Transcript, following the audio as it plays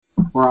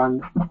We're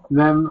on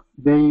Mem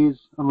Bays,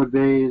 Amud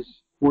Bays,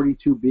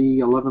 42b,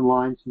 11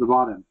 lines to the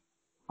bottom.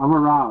 Amar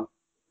Rav.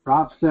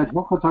 Rav said,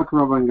 Hilchatak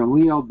Rav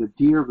Gamliel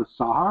B'dir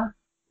V'Sahar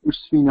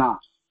U'Sfina.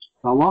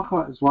 The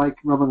halacha is like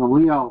Rav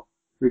Gamliel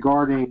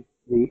regarding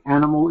the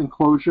animal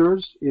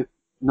enclosures. If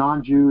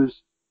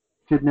non-Jews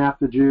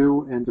kidnapped a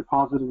Jew and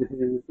deposited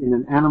him in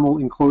an animal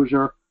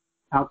enclosure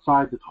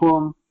outside the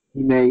Tchum,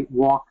 he may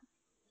walk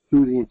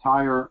through the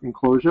entire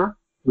enclosure.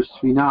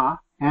 U'Sfina.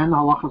 And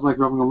halacha is like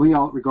Rav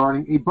Gamliel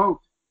regarding a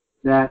boat,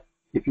 that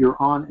if you're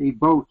on a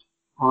boat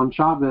on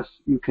Shabbos,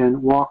 you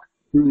can walk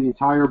through the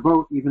entire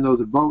boat, even though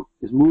the boat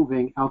is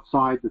moving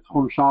outside the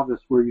Tchum Shabbos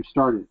where you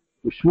started.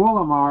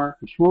 Shmuel Amar,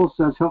 Shmuel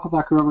says,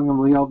 Hilchatak Rav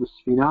Gamliel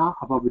b'Sfina,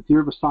 hava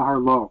b'dir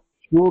v'Sahar lo.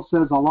 Shmuel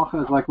says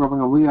halacha is like Rav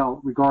Gamliel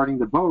regarding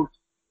the boat,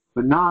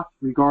 but not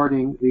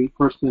regarding the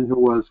person who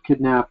was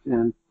kidnapped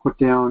and put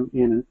down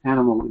in an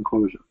animal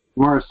enclosure.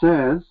 Gemara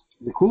says,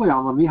 Nekuli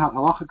alma mihat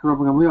halacha Rav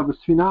Gamliel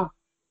b'Sfina.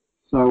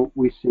 So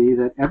we see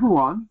that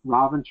everyone,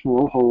 Rav and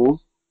Shmuel,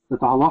 holds that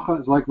the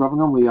halacha is like Rav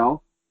Gamliel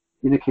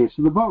in the case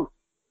of the boat.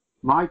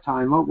 My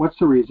timer, what's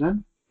the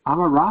reason?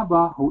 Amar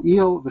Rabba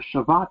hu'il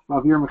v'shavat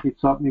b'avir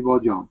mechitzat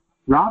mivod yom.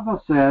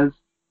 Rabba says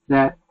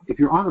that if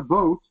you're on a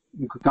boat,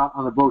 you got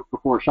on a boat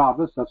before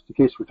Shabbos, that's the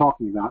case we're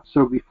talking about.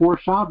 So before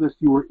Shabbos,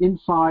 you were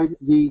inside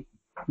the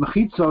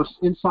mechitzos,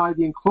 inside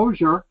the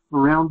enclosure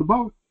around the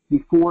boat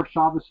before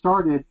Shabbos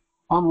started,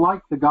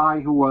 unlike the guy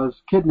who was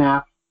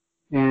kidnapped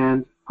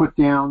and put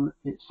down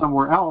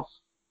somewhere else.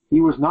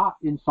 He was not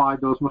inside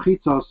those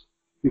mechitzos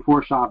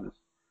before Shabbos.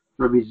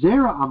 Rabbi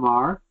Zera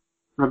Amar,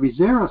 Rabbi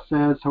Zera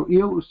says,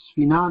 Ho'il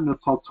usfina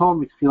notalto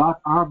mitchilat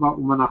arba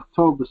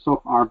umanachto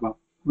b'sof arba.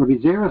 Rabbi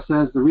Zera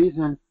says the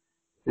reason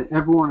that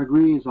everyone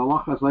agrees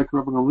halacha is like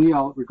Rabbi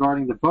Gamliel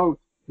regarding the boat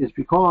is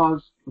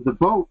because the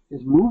boat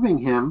is moving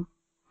him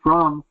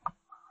from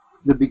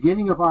the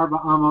beginning of Arba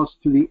Amos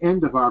to the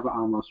end of Arba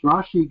Amos.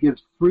 Rashi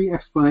gives three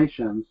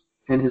explanations,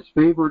 and his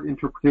favorite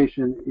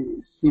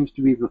interpretation seems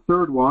to be the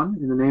third one,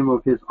 in the name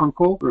of his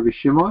uncle, Rabbi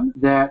Shimon,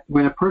 that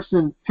when a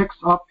person picks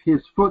up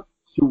his foot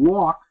to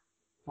walk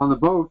on the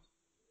boat,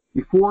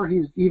 before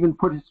he's even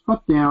put his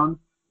foot down,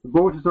 the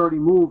boat has already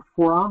moved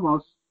 4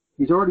 amos.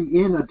 He's already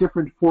in a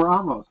different 4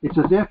 amos. It's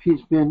as if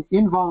he's been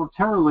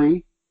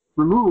involuntarily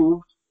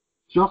removed,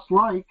 just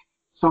like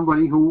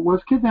somebody who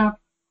was kidnapped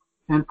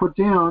and put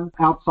down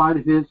outside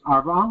of his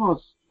Arba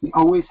Amos. He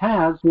always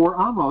has 4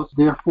 amos,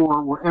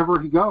 therefore wherever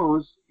he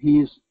goes,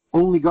 he's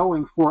only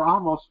going 4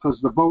 amos because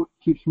the boat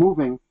keeps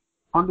moving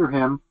under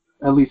him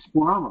at least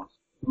 4 amos.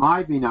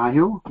 My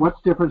binayu,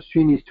 what's the difference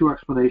between these two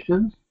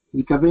explanations?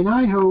 Ika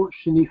binayu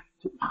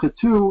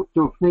shenifchetu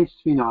dofnei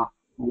sfina.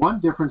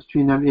 One difference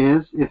between them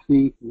is if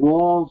the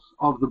walls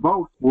of the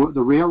boat,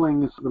 the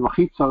railings, the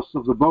mechitzos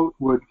of the boat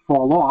would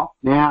fall off.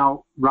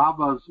 Now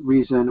Rabba's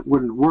reason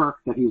wouldn't work,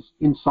 that he's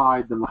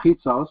inside the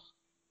mechitzos,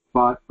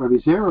 but Rabbi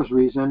Zera's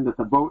reason that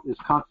the boat is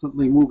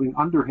constantly moving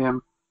under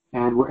him,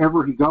 and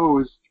wherever he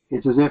goes,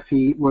 it's as if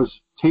he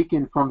was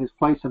taken from his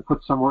place and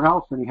put somewhere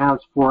else, and he has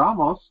 4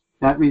 amos.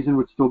 That reason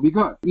would still be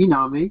good.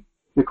 Inami,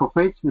 the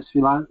kofetz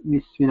misfina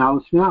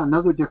l'sfina.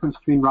 Another difference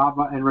between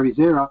Rabba and Rabbi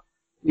Zera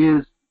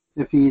is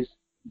if he's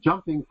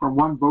jumping from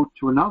one boat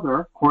to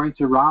another. According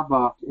to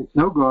Rabba, it's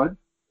no good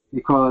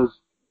because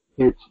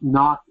it's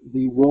not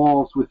the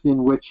walls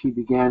within which he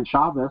began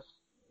Shabbos.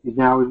 He's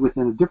now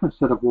within a different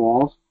set of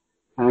walls.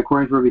 And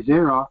according to Rabbi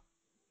Zera,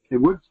 it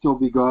would still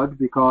be good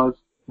because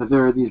if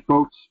there are these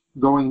boats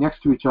going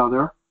next to each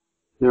other,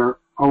 they're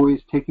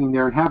always taking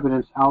their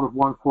inhabitants out of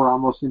one 4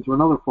 amos into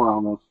another 4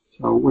 amos.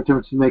 So what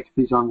difference does it make if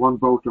he's on one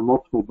boat or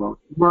multiple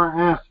boats? Where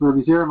I asked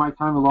Rabbi Zera, my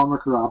time along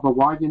with Rabba,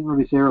 why didn't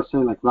Rabbi Zera say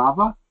like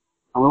Rabba?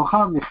 He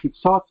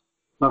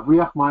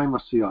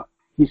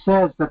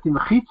says that the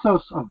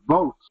mechitzos of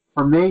boats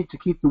are made to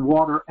keep the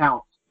water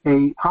out.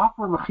 A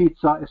proper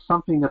mechitza is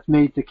something that's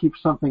made to keep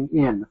something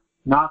in,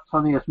 not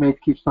something that's made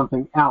to keep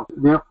something out.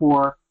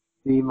 Therefore,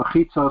 the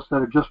mechitzos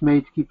that are just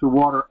made to keep the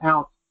water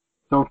out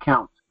don't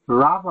count.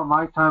 Rabba,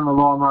 my time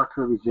along mark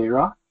Rabbi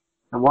Zera.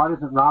 And why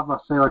doesn't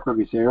Rabba say like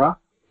Rabbi Zera?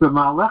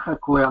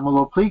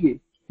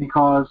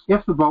 Because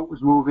if the boat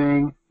was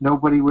moving,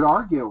 nobody would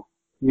argue.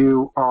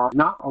 You are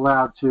not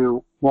allowed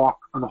to walk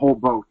on the whole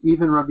boat.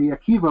 Even Rabbi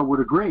Akiva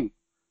would agree.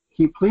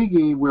 Ki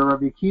pligi, where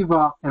Rabbi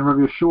Akiva and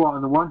Rabbi Yeshua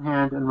on the one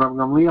hand, and Rabbi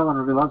Gamliel and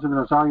Rabbi Elazar ben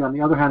Azariah on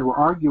the other hand were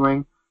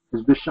arguing,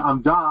 is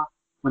b'sha'amda,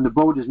 when the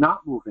boat is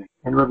not moving.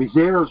 And Rabbi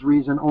Zera's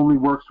reason only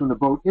works when the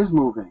boat is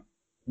moving.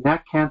 And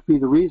that can't be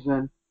the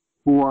reason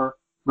for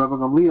Rabbi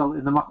Gamliel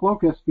in the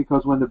machlokas,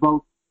 because when the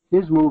boat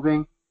is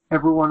moving,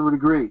 everyone would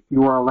agree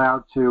you are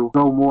allowed to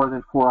go more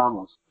than 4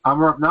 amos.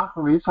 Amar Rav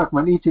Nachman Yitzchak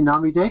maniti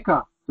nami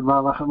deka.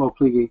 Rav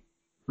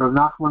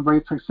Nachman bar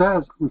Yitzchak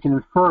says we can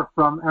infer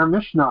from our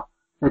Mishnah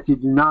that you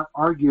do not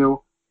argue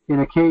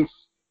in a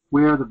case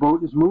where the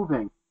boat is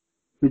moving.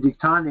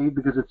 B'diktani,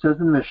 because it says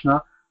in the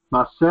Mishnah,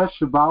 Maseh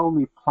shabau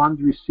mi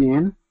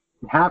Plundrisin.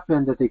 It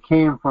happened that they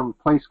came from a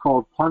place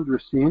called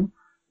Plundrisin.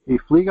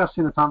 Ifliga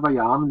sinatam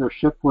bayam, and their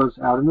ship was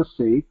out in the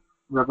sea.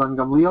 Rabbi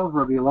Gamliel,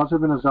 Rabbi Elazar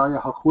ben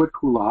Azariah halchu et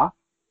kula,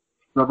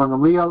 Rabbi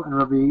Gamliel and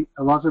Rabbi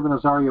Elazar ben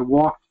Azariah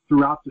walked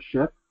throughout the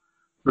ship.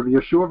 Rabbi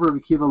Yeshua and Rabbi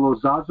Kiva lo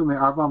zazu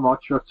me'arba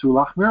mot shatzu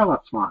lachmir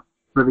latzman.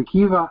 Rabbi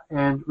Kiva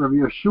and Rabbi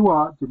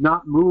Yeshua did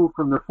not move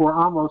from their 4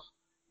 amos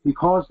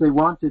because they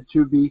wanted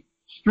to be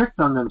strict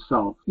on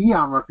themselves. If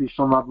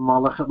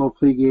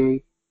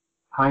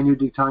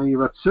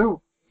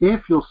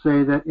you'll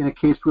say that in a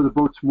case where the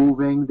boat's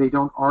moving, they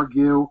don't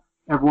argue,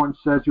 everyone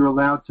says you're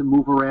allowed to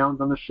move around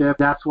on the ship,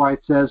 that's why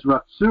it says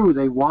Ratsu,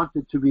 they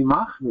wanted to be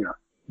Machmir.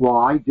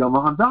 Why?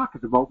 Dilma Hamdak,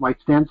 the boat might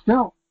stand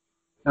still.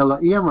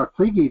 But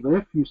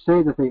if you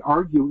say that they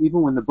argue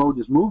even when the boat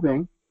is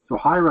moving, so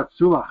Hai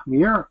Ratsu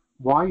Lachmir,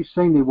 why are you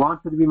saying they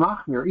wanted to be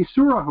Machmir?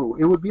 Isurahu,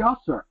 it would be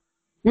Asur.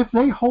 If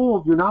they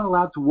hold you're not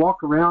allowed to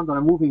walk around on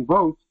a moving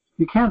boat,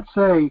 you can't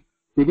say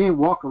they didn't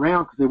walk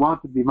around because they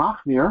wanted to be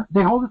Machmir.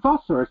 They hold it's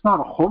Asur. It's not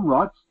a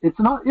Chumrah. It's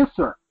not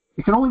Isur.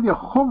 It can only be a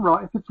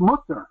Chumrah if it's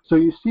Mutter. So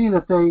you see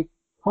that they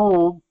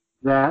hold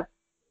that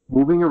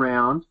moving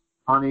around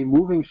on a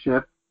moving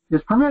ship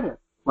is permitted,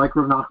 like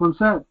Rav Nachman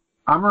said.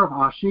 Amar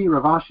Rav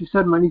Ashi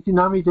said, Maniti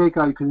Nami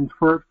Deka, you can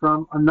infer it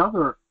from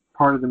another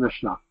part of the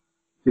Mishnah.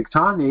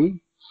 Diktani,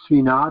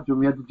 Svina,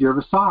 Dumyad Dir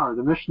Vasar.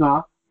 The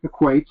Mishnah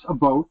equates a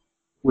boat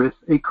with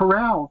a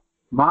corral.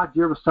 Ma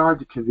Dir Vasar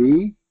de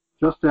Kavi,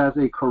 just as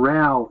a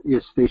corral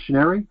is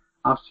stationary,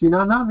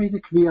 Svina Nami de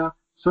Kavia.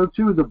 So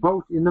too the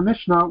boat in the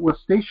Mishnah was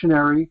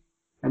stationary,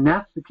 and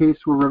that's the case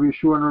where Rabbi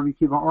Yeshua and Rabbi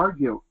Kiva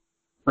argue.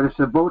 But if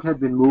the boat had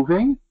been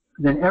moving,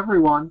 then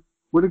everyone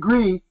would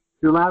agree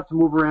you're allowed to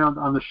move around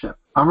on the ship.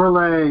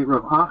 Amrle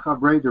Rav Acha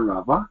Brei de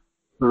Rava,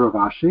 the Rav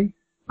Ashi.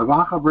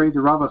 Rav Acha Brei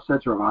de Rava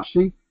said to Rav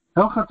Ashi,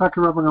 Helcha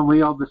Taka Rabbi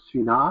Gamliel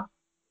b'sfina.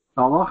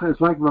 The halacha is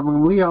like Rabbi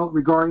Gamliel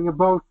regarding a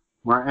boat.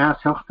 Where I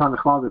asked Helcha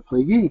Tanachla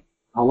b'pligi.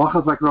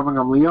 Halacha is like Rabbi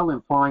Gamliel,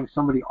 implying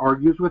somebody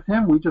argues with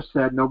him. We just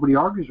said nobody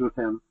argues with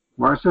him.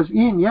 Where it says,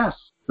 Ian, yes.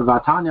 The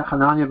Vatanya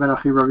Chananya ben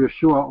Achi Rav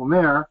Yeshua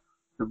Omer,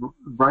 the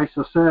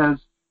Brisa says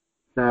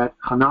that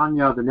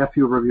Chananya, the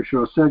nephew of Rav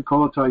Yeshua, said,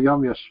 Kolata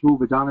Yom Yashvu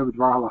V'danu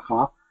V'dvar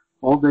Halacha.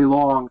 All day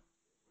long,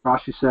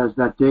 Rashi says,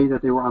 that day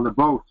that they were on the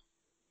boat,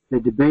 they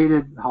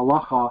debated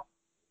halacha,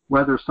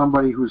 whether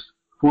somebody who's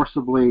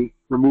forcibly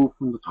removed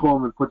from the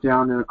tchum and put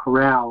down in a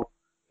corral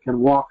can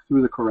walk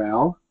through the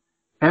corral.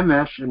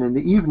 Emesh, and in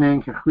the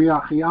evening,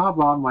 Kechriya Chi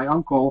Abba, my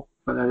uncle,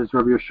 but that is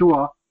Rabbi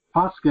Yeshua,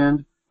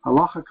 Paskind,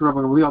 halacha Rabbi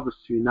Gamliel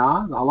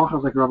b'sfina. The halacha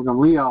is like Rabbi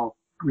Gamliel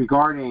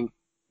regarding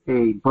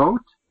a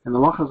boat, and the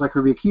halacha is like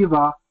Rabbi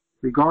Akiva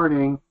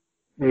regarding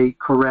a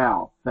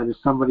corral. That is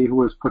somebody who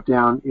was put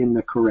down in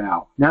the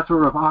corral. And that's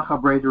what Rav Acha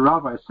Brei de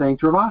Rava is saying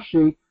to Rav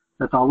Ashi,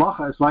 that the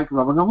halacha is like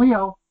Rabbi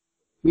Gamliel.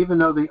 Even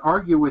though they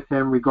argue with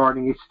him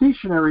regarding a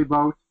stationary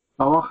boat,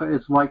 the halacha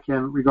is like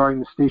him regarding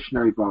the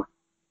stationary boat.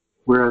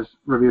 Whereas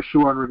Rabbi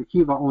Yeshua and Rabbi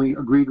Akiva only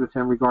agreed with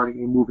him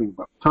regarding a moving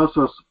boat.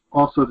 Tosos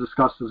also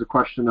discusses a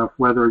question of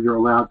whether you're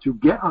allowed to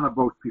get on a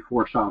boat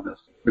before Shabbos,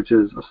 which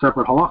is a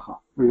separate halacha.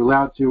 Are you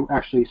allowed to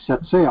actually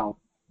set sail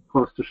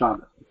close to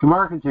Shabbos? The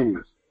Gemara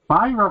continues.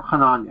 By Rav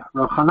Chananya.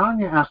 Rav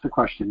Chananya asked a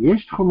question.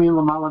 Yesh tchumin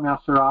l'mala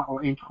me'asara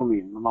or ein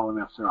tchumin l'mala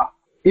me'asara?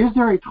 Is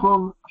there a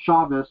tchum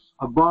Shabbos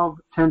above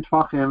 10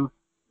 tfachim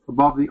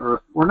above the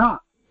earth or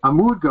not?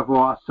 Amud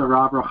gavoa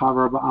sarab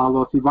rachavar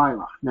ba'alot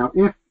ibaylach. Now,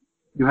 if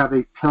you have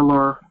a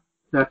pillar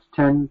that's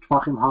 10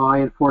 tfachim high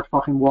and 4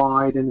 tfachim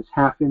wide, and it's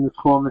half in the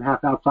tchum and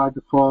half outside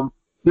the tchum,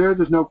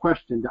 there's no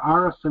question. The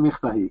ara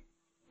samichtahi.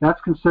 That's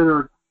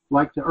considered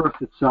like the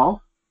earth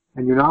itself,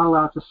 and you're not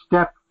allowed to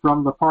step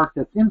from the part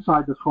that's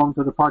inside the tchum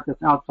to the part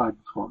that's outside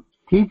the tchum.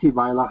 Titi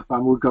baylach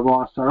b'amud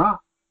gavoa sarah.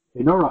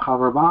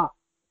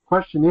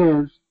 Question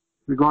is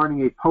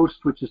regarding a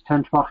post which is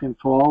 10 tfachim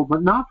tall,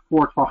 but not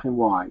 4 tfachim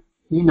wide.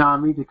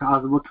 Inami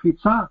deka'azavu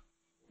kfitza.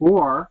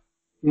 Or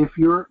if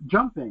you're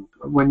jumping,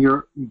 when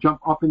you jump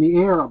up in the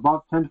air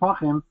above 10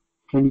 tfachim,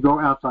 can you go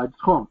outside the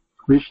tchum?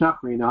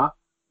 Rishnachrina,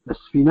 the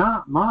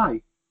sfina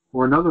mai.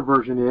 Or another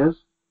version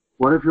is,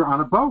 what if you're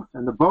on a boat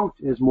and the boat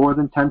is more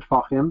than 10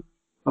 tfachim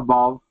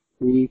above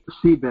the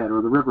seabed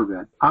or the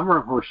riverbed?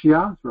 Amar Rav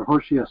Hoshia, Rav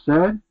Hoshia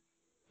said,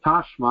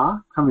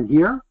 Tashma, come in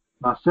here.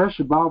 It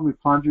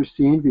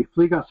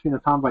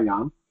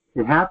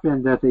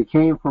happened that they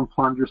came from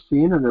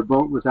Plunderstein and their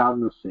boat was out in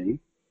the sea,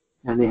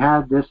 and they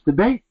had this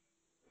debate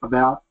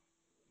about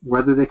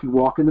whether they could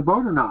walk in the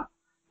boat or not.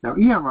 Now, if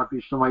you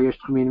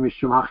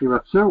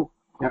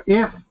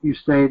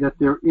say that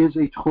there is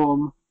a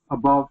tchum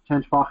above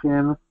 10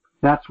 tfachim,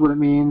 that's what it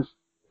means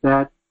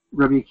that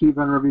Rabbi Akiva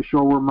and Rabbi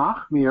Yeshua were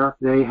machmir.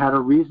 They had a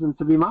reason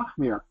to be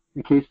machmir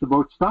in case the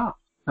boat stopped.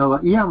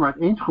 But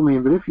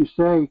if you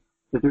say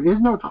that there is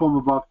no tchum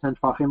above 10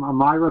 tfachim,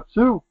 amai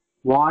ratzu,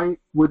 why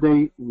would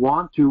they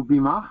want to be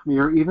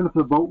machmir even if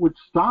the boat would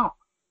stop?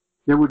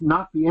 There would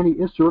not be any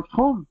issur of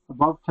tchum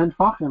above 10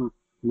 tfachim.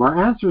 Our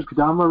answer is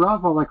Kedama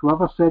Rava, like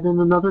Rava said in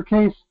another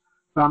case,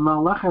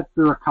 V'amalachet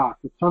b'rakak.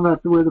 It's talking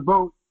about where the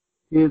boat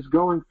is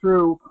going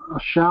through a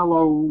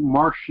shallow,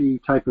 marshy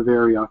type of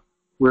area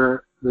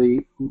where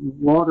the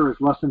water is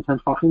less than 10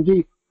 tfachim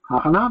deep.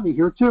 Hachanami,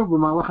 here too,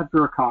 V'amalachet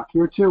b'rakak.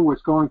 Here too,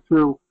 was going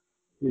through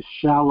this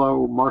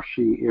shallow,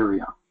 marshy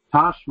area.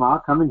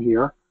 Tashma, come in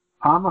here.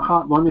 One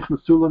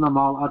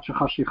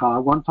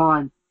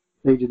time,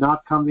 they did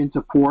not come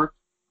into port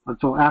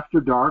until after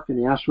dark, and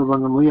he asked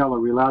Rabban Gamliel, are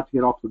we allowed to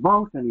get off the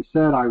boat? And he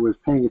said, I was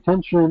paying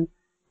attention,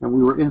 and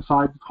we were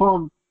inside the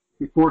tchum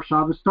before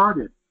Shabbos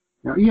started.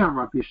 Now,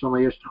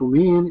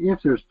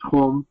 if there's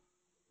tchum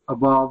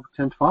above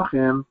 10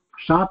 tfachim,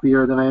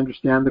 shapir, then I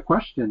understand the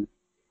question.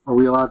 Are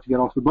we allowed to get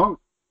off the boat?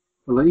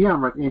 But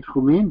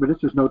if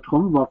there's no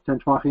tchum above 10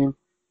 tfachim,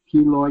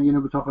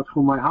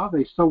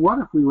 so what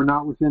if we were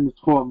not within the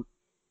tchum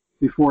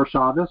before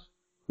Shabbos?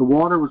 The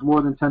water was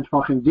more than 10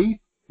 tfachim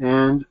deep,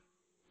 and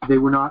they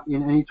were not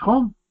in any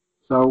tchum.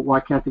 So why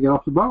can't they get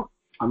off the boat?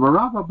 And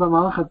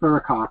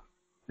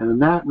in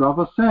that,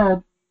 Rava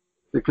said,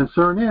 the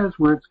concern is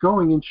where it's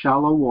going in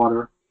shallow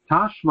water.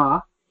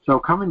 Tashma, so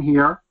come in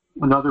here,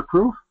 another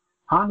proof.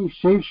 Hani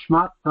shev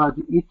shmata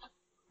d'it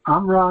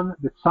amran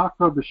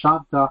b'tzakra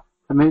b'shavta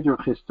hameder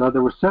chista.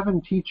 There were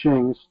 7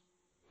 teachings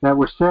that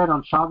were said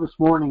on Shabbos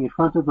morning in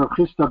front of Rav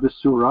Chisda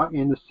b'Sura,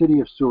 in the city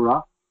of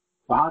Sura.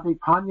 V'hadei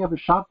panya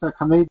b'shavta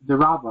kamed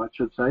derava, it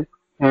should say.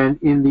 And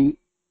in the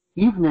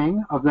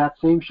evening of that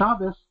same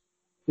Shabbos,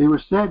 they were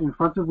said in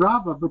front of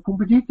Rava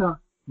b'Pumbedita.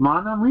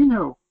 Man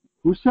amrinu.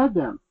 Who said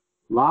them?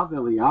 Lav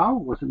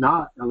Eliyahu? Was it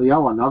not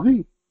Eliyahu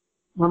Hanavi?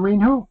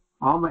 Amrinu.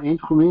 Alma ein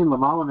tchumin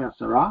lamala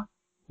me'asara.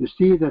 You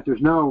see that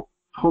there's no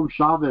tchum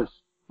Shabbos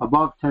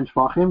above 10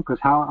 tfachim, because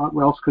how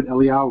else could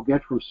Eliyahu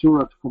get from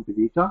Surah to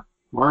Pumbedita?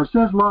 Mara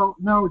says, well,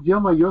 no,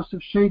 Dilma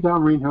Yosef Sheda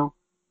Amrinu.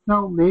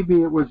 No,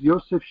 maybe it was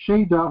Yosef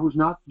Sheda, who's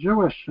not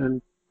Jewish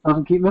and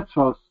doesn't keep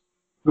mitzvahs,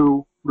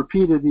 who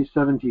repeated these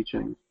 7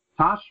 teachings.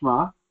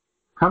 Tashma,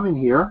 come in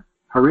here.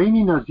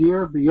 Hareini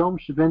Nazir b'yom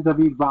sheben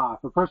David ba.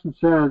 If a person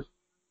says,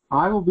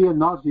 I will be a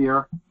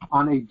Nazir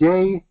on a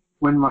day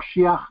when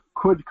Mashiach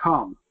could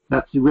come.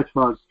 That's the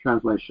Ritva's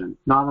translation.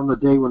 Not on the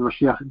day when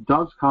Mashiach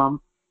does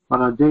come, but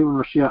on a day when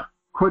Mashiach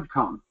could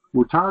come.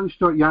 Mutar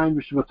l'shtot yain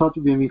b'shvatot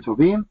v'yamim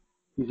tovim.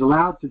 He's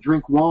allowed to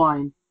drink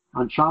wine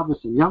on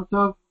Shabbos and Yom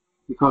Tov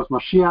because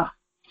Mashiach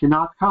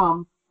cannot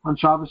come on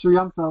Shabbos or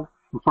Yom Tov.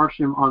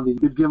 Mepharshim on the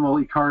Yud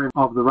Gimel Ikarim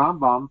of the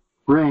Rambam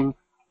bring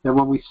that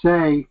when we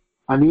say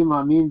Ani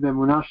ma'amin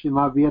v'emunah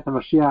shlema v'yet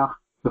Mashiach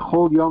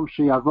b'chol yom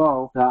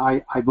sheyavo, that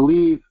I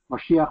believe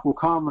Mashiach will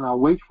come and I'll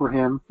wait for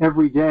him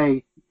every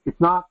day.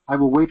 It's not I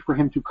will wait for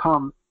him to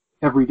come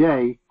every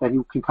day, that he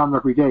can come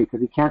every day,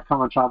 because he can't come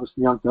on Shabbos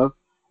and Yom Tov.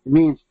 It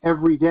means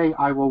every day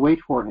I will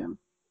wait for him.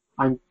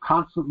 I'm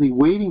constantly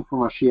waiting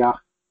for Mashiach,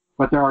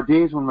 but there are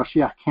days when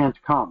Mashiach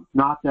can't come.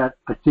 Not that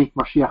I think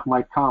Mashiach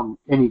might come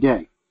any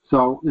day.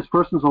 So this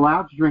person is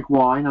allowed to drink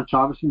wine on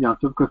Shabbos and Yom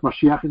Tov because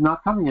Mashiach is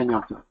not coming on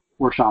Yom Tov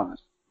or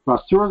Shabbos.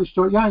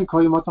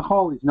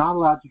 He's not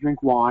allowed to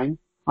drink wine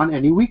on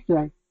any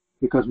weekday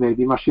because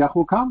maybe Mashiach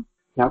will come.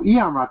 Now,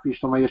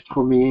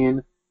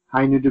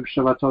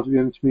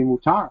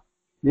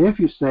 if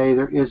you say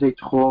there is a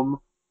tchum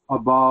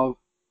above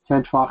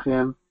 10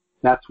 tfachim,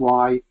 that's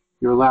why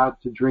you're allowed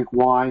to drink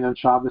wine on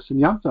Shabbos and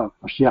Yom Tov.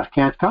 Mashiach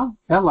can't come.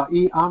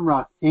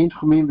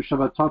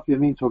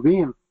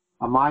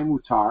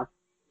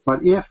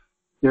 But if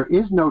there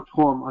is no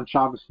tchum on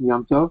Shabbos and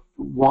Yom Tov,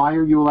 why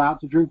are you allowed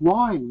to drink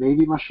wine?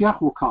 Maybe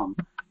Mashiach will come.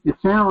 It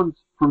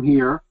sounds from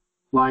here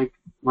like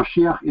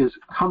Mashiach is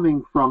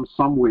coming from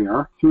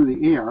somewhere through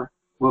the air.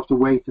 We'll have to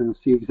wait and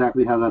see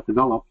exactly how that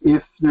develops.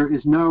 If there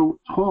is no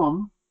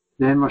tchum,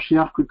 then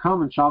Mashiach could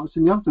come on Shabbos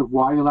and Yom Tov.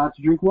 Why are you allowed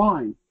to drink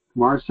wine?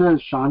 Gemara says,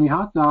 Shani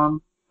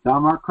hatam,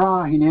 damar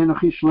kra,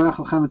 hinenochi shlech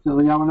lechem et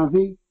Eliyahu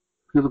Hanavi.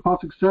 Because the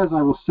pasuk says,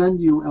 I will send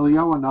you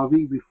Eliyahu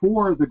Hanavi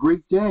before the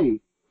great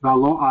day.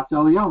 V'alo at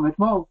Eliyahu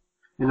etmol.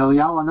 And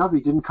Eliyahu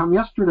Hanavi didn't come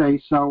yesterday,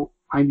 so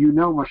you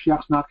know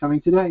Mashiach's not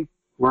coming today.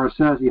 Where it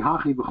says,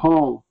 Yihachi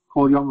b'chol,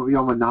 kol yom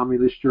v'yom nami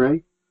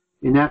lishrei.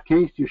 In that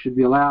case, you should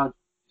be allowed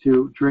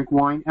to drink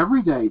wine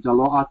every day.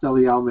 V'alo at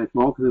Eliyahu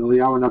etmol, because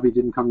Eliyahu Hanavi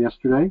didn't come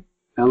yesterday.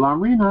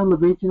 Elamrina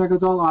lebeiti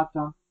nagadol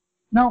ata.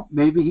 No,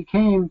 maybe he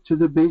came to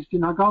the Beis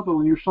Din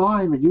Hagadol in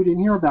Yerushalayim and you didn't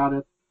hear about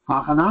it.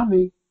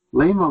 Hachanami,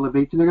 lema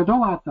lebeiti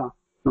nagadol ata.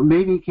 So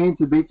maybe he came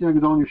to Beis Din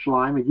Hagadol in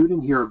Yerushalayim and you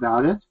didn't hear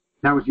about it.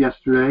 That was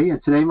yesterday,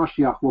 and today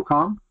Mashiach will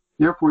come.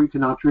 Therefore, you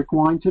cannot drink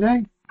wine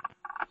today.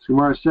 So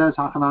Gemara says,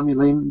 Hachanami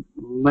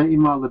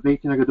lema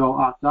lebeiti nagadol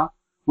ata.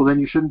 Well, then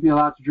you shouldn't be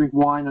allowed to drink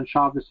wine on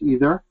Shabbos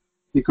either,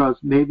 because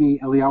maybe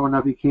Eliyahu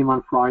Hanavi came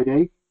on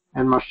Friday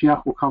and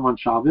Mashiach will come on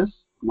Shabbos.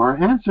 Gemara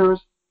answers,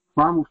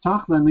 no,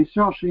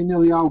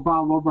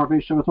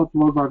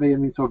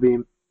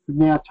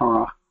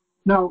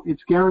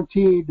 it's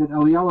guaranteed that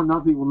Eliyahu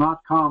Hanavi will not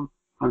come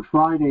on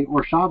Friday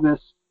or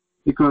Shabbos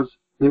because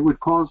it would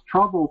cause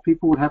trouble.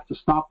 People would have to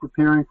stop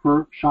preparing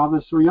for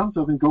Shabbos or Yom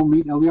Tov and go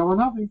meet Eliyahu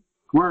Hanavi.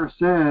 Where it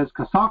says,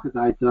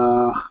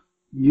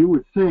 you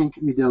would think,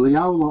 if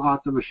Eliyahu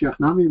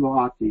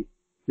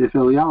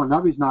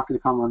Hanavi is not going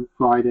to come on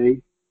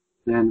Friday,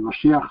 then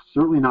Mashiach is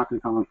certainly not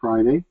going to come on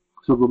Friday.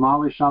 So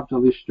B'malei Shabta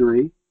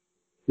Lishteri,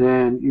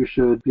 then you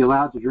should be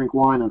allowed to drink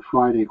wine on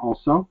Friday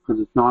also,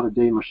 because it's not a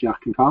day Mashiach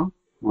can come.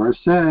 Where it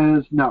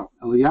says, no,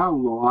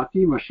 Eliyahu lo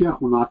ati, Mashiach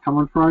will not come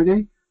on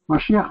Friday.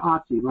 Mashiach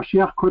ati,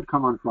 Mashiach could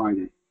come on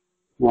Friday.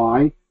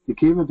 Why?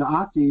 Because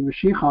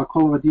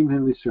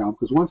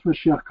once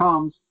Mashiach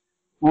comes,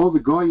 all the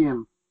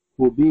goyim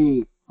will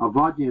be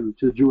avadim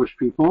to the Jewish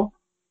people.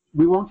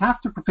 We won't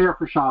have to prepare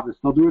for Shabbos.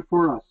 They'll do it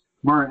for us.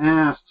 Gemara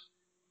asks,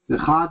 you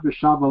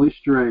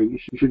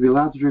should be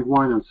allowed to drink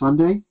wine on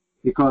Sunday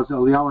because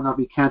Eliyahu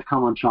Navi can't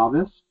come on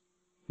Shabbos.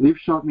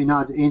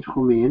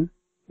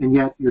 And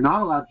yet you're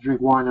not allowed to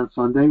drink wine on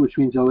Sunday, which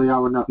means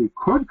Eliyahu Navi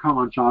could come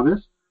on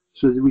Shabbos,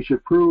 so that we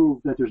should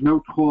prove that there's no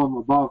tchum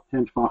above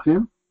 10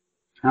 tfachim.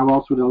 How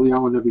else would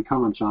Eliyahu Navi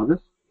come on Shabbos?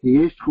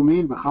 If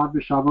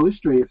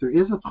there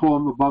is a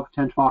tchum above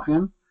 10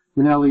 tfachim,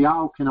 then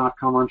Eliyahu cannot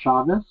come on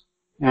Shabbos,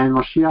 and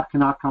Mashiach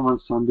cannot come on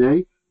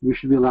Sunday. We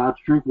should be allowed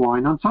to drink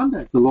wine on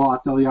Sunday. The law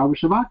at Eliyahu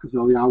Shabbat, because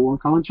Eliyahu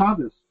won't come on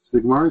Shabbos. So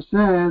the Gemara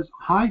says,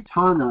 Hi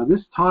Tana,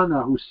 this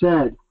Tana who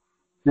said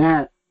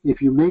that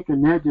if you make a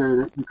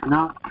neder that you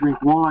cannot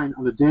drink wine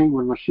on a day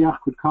when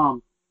Mashiach could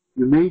come,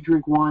 you may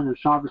drink wine on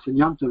Shabbos and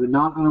Yom Tov and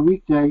not on a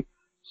weekday.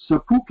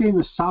 Sapuke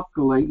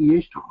mesapkale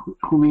yesh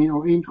tchumin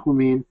or ein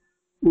tchumin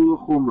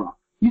ulachumra.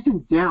 He's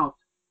in doubt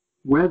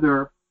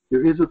whether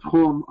there is a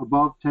tchum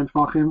above 10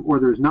 tfachim or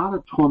there is not a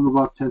tchum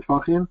above 10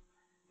 tfachim,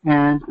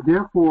 and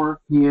therefore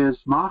he is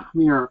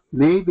machmir.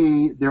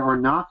 Maybe there are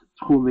not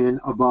tchumin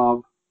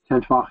above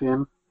 10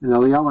 tfachim, and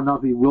Eliyahu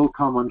Navi will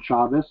come on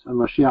Shabbos, and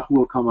Mashiach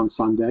will come on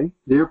Sunday.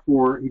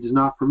 Therefore, he does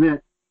not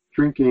permit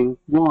drinking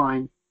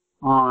wine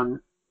on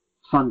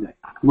Sunday.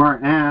 Gemara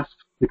asks,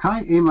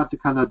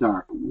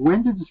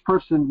 when did this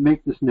person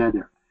make this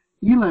neder?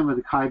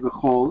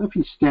 If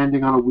he's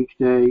standing on a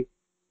weekday,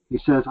 he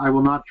says, I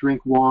will not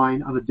drink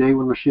wine on a day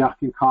when Mashiach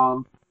can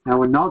come.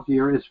 Now, a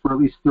Nazir is for at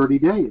least 30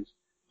 days.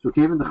 So,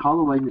 given the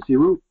Chalalei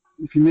Nazirut,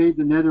 if you made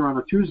the neder on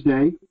a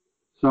Tuesday,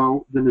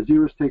 so the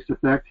Nazirus takes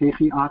effect.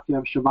 How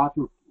does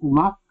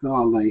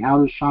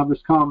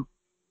Shabbos come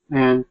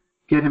and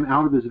get him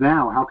out of his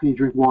vow? How can he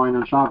drink wine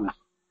on Shabbos?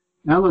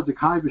 Rather,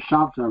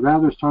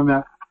 it's talking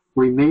about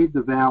where he made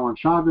the vow on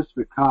Shabbos,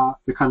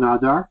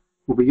 v'kanadar,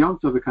 or b'yom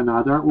tov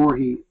v'kanadar, or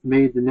he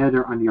made the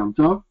neder on Yom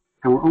Tov,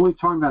 and we're only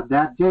talking about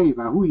that day.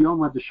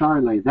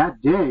 That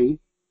day,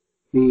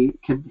 he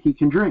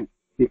can drink,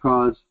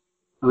 because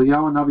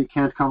Eliyahu Navi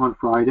can't come on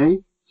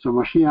Friday, so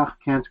Mashiach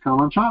can't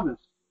come on Shabbos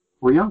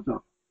or Yom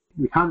Tov.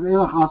 But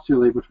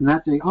from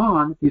that day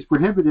on, he's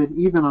prohibited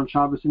even on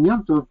Shabbos and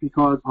Yom Tov,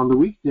 because on the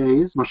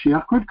weekdays,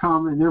 Mashiach could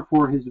come, and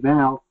therefore his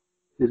vow,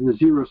 his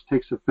Nazirus,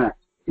 takes effect.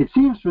 It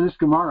seems from this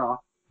Gemara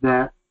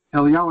that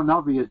Eliyahu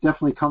Navi is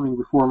definitely coming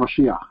before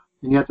Mashiach.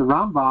 And yet the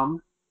Rambam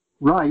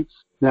writes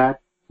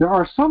that there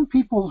are some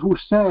people who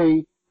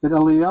say that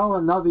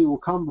Eliyahu Navi will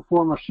come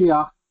before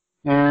Mashiach,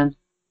 and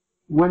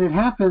when it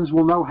happens,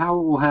 we'll know how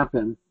it will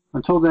happen.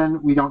 Until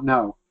then, we don't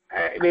know.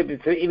 Maybe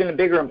it's even a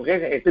bigger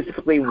implication, it's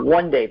specifically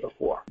one day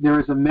before. There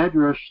is a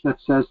medrash that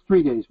says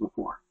 3 days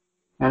before.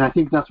 And I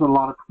think that's what a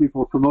lot of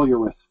people are familiar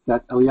with,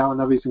 that Eliyahu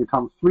Navi is going to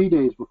come 3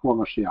 days before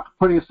Mashiach.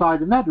 Putting aside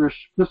the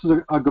medrash, this is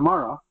a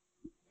Gemara.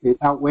 It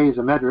outweighs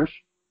a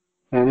medrash,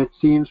 and it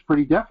seems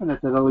pretty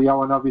definite that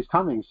Eliyahu Navi is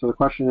coming. So the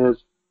question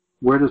is,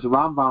 where does the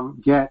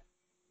Rambam get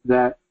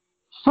that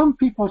some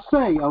people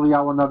say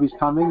Eliyahu Navi is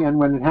coming, and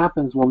when it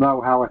happens, we'll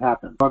know how it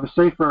happened? I have a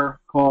sefer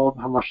called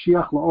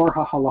HaMashiach L'Or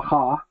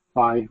HaHalacha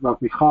by Rav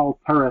Michal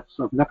Peretz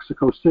of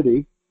Mexico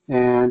City,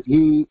 and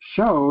he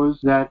shows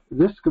that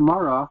this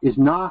Gemara is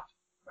not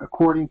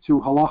according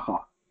to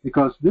halacha,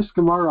 because this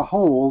Gemara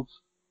holds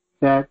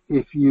that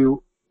if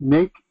you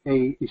make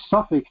a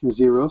suffix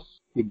nazirus,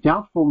 a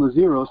doubtful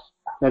nazirus,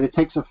 that it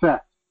takes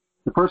effect.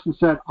 The person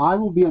said, I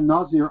will be a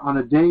nazir on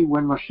a day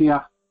when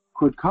Mashiach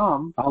could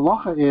come. The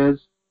halacha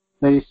is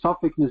that a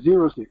suffix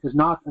nazirus is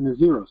not a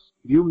nazirus.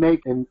 If you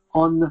make an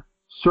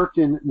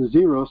uncertain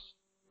nazirus,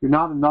 you're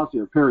not a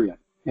nazir, period.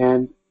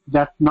 And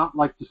that's not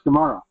like this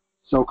Gemara.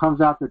 So it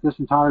comes out that this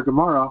entire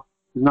Gemara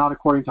is not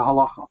according to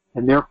halacha.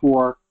 And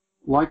therefore,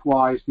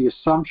 likewise, the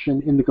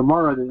assumption in the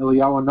Gemara that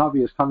Eliyahu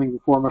Navi is coming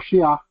before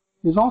Mashiach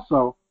is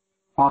also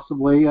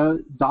possibly a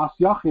das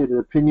yachid, an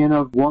opinion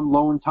of one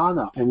lone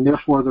Tana, and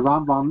therefore the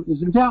Rambam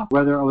is in doubt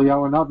whether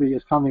Eliyahu Navi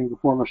is coming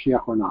before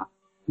Mashiach or not.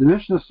 The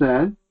Mishnah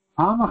said,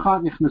 one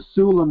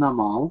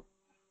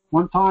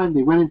time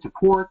they went into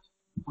port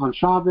on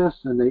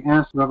Shabbos and they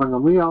asked Rabbi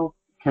Gamliel,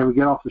 can we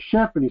get off the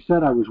ship? And he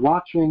said, I was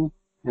watching,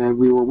 and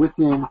we were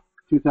within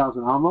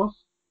 2,000 amos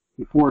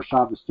before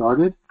Shabbos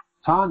started.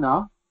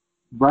 Tana,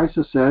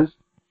 Brisa says,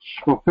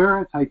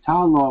 Shoferet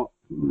Haitalo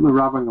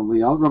Rabbi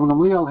Gamliel. Rabbi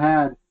Gamliel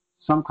had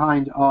some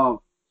kind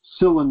of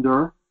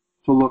cylinder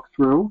to look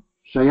through.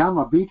 Shayam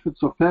Abit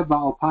V'Tzofeh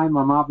Ba'alpaim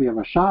Mamavi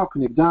Avashah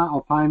K'nigda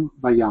Alpaim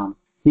Bayam.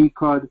 He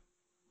could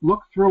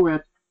look through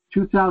it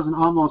 2,000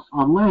 amos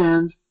on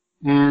land,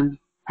 and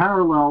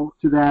parallel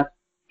to that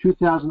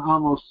 2,000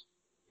 amos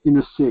in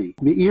the sea.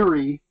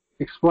 Meiri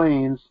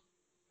explains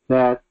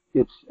that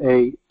it's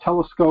a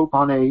telescope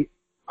on a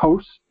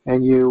post,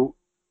 and you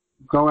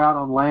go out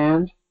on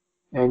land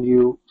and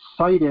you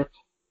sight it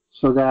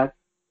so that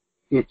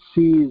it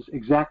sees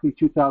exactly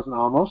 2,000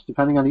 amos.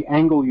 Depending on the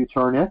angle you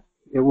turn it,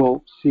 it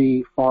will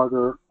see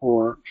farther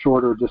or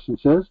shorter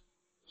distances.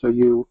 So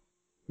you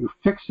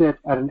fix it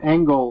at an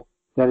angle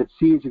that it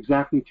sees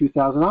exactly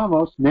 2,000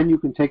 amos, and then you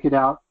can take it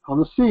out on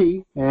the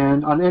sea,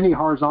 and on any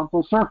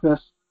horizontal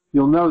surface,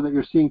 you'll know that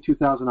you're seeing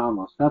 2,000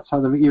 amos. That's how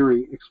the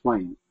Meiri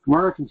explains.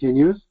 Gemara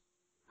continues,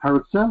 if a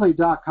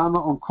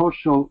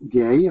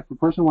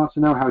person wants to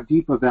know how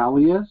deep a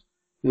valley is,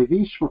 he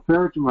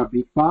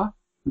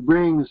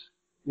brings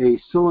a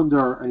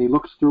cylinder and he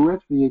looks through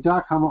it.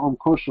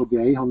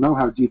 He'll know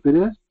how deep it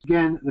is.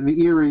 Again, the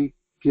Meiri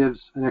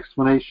gives an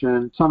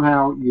explanation.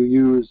 Somehow you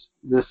use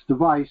this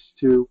device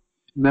to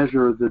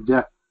measure the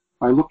depth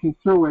by looking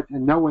through it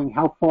and knowing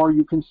how far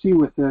you can see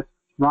with it.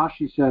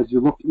 Rashi says you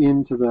look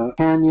into the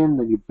canyon,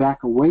 then you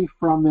back away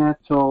from it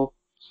till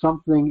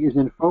something is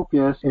in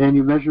focus, and then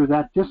you measure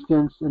that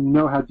distance and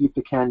know how deep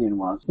the canyon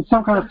was. It's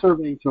some kind of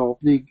surveying tool.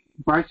 The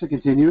Brisa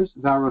continues,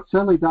 if you want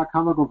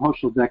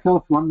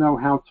to know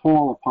how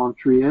tall a palm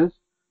tree is,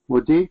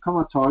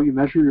 you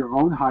measure your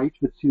own height,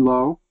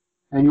 Vitzilo,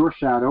 and your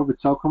shadow,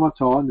 Vitzel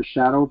Kamato, and the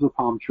shadow of the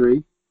palm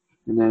tree,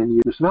 and then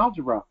you do some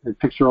algebra. In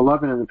picture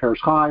 11 in the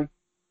Perish Chai,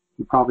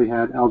 you probably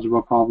had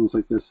algebra problems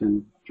like this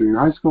in junior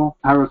high school.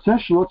 If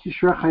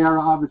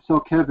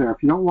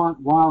you don't want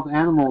wild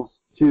animals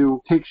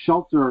to take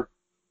shelter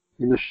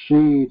in the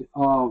shade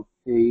of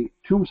a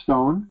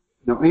tombstone,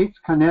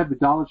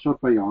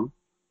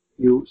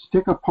 you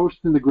stick a post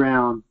in the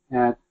ground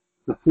at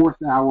the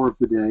 4th hour of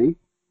the day,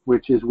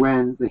 which is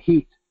when the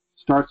heat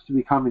starts to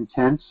become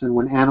intense and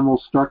when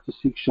animals start to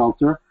seek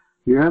shelter.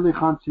 And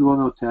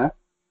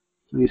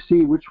you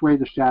see which way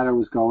the shadow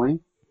is going.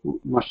 And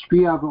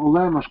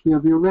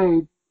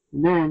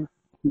then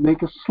you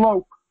make a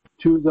slope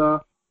to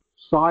the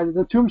side of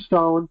the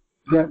tombstone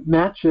that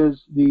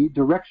matches the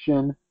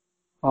direction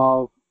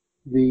of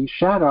the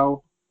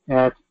shadow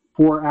at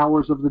 4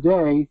 hours of the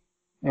day,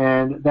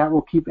 and that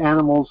will keep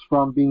animals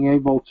from being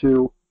able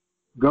to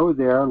go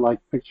there, like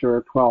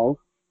picture 12,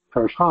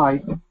 Perish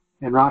Chai.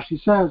 And Rashi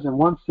says, and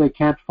once they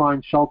can't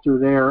find shelter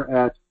there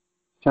at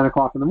 10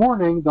 o'clock in the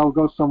morning, they'll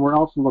go somewhere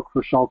else and look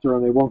for shelter,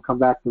 and they won't come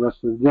back the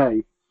rest of the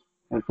day.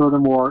 And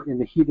furthermore, in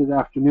the heat of the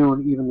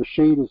afternoon, even the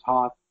shade is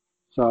hot,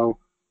 so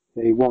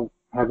they won't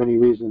have any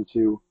reason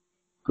to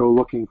go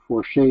looking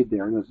for shade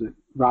there. And as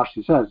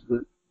Rashi says,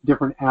 the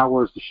different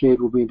hours, the shade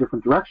will be in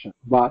different directions.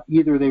 But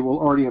either they will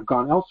already have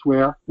gone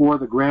elsewhere, or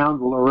the ground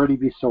will already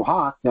be so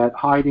hot that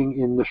hiding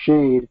in the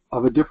shade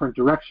of a different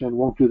direction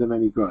won't do them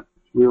any good.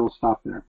 We will stop there.